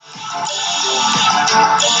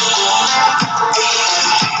Hi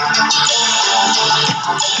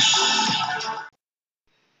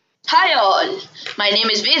all, my name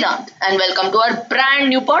is Vedant and welcome to our brand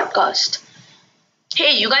new podcast.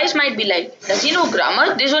 Hey, you guys might be like, does he know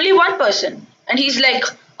grammar? There's only one person. And he's like,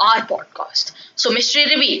 our podcast. So, mystery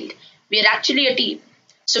revealed, we are actually a team.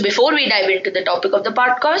 So, before we dive into the topic of the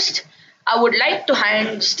podcast, I would like to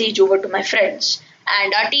hand the stage over to my friends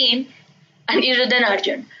and our team, Anirudh and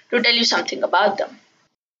Arjun, to tell you something about them.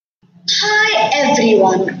 Hi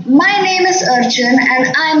everyone, my name is Arjun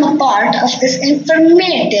and I'm a part of this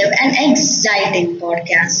informative and exciting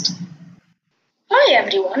podcast. Hi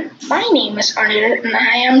everyone, my name is Anil and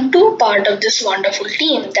I am too part of this wonderful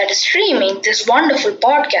team that is streaming this wonderful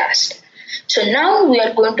podcast. So now we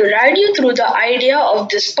are going to guide you through the idea of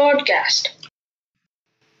this podcast.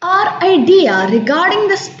 Our idea regarding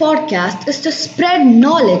this podcast is to spread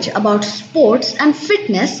knowledge about sports and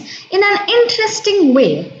fitness in an interesting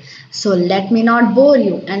way. So let me not bore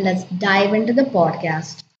you and let's dive into the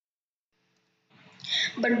podcast.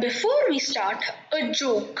 But before we start, a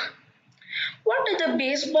joke. What do the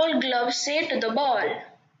baseball gloves say to the ball?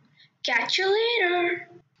 Catch you later.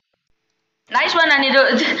 Nice one,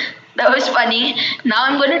 Anirudh. That was funny. Now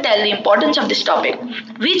I'm going to tell the importance of this topic.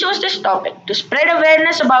 We chose this topic to spread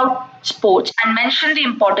awareness about sports and mention the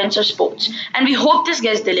importance of sports, and we hope this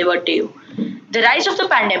gets delivered to you. The rise of the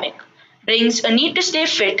pandemic brings a need to stay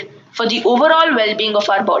fit for the overall well being of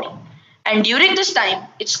our body, and during this time,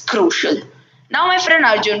 it's crucial. Now, my friend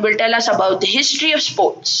Arjun will tell us about the history of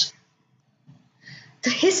sports. The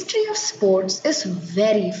history of sports is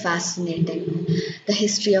very fascinating. The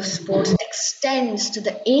history of sports extends to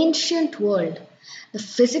the ancient world. The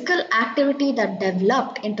physical activity that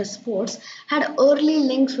developed into sports had early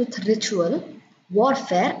links with ritual,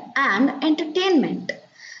 warfare, and entertainment.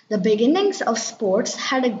 The beginnings of sports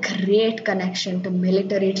had a great connection to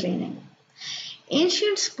military training.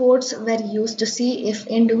 Ancient sports were used to see if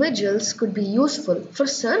individuals could be useful for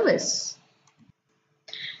service.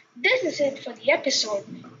 This is it for the episode.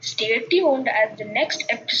 Stay tuned as the next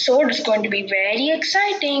episode is going to be very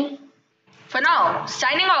exciting. For now,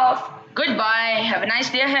 signing off. Goodbye. Have a nice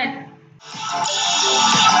day ahead.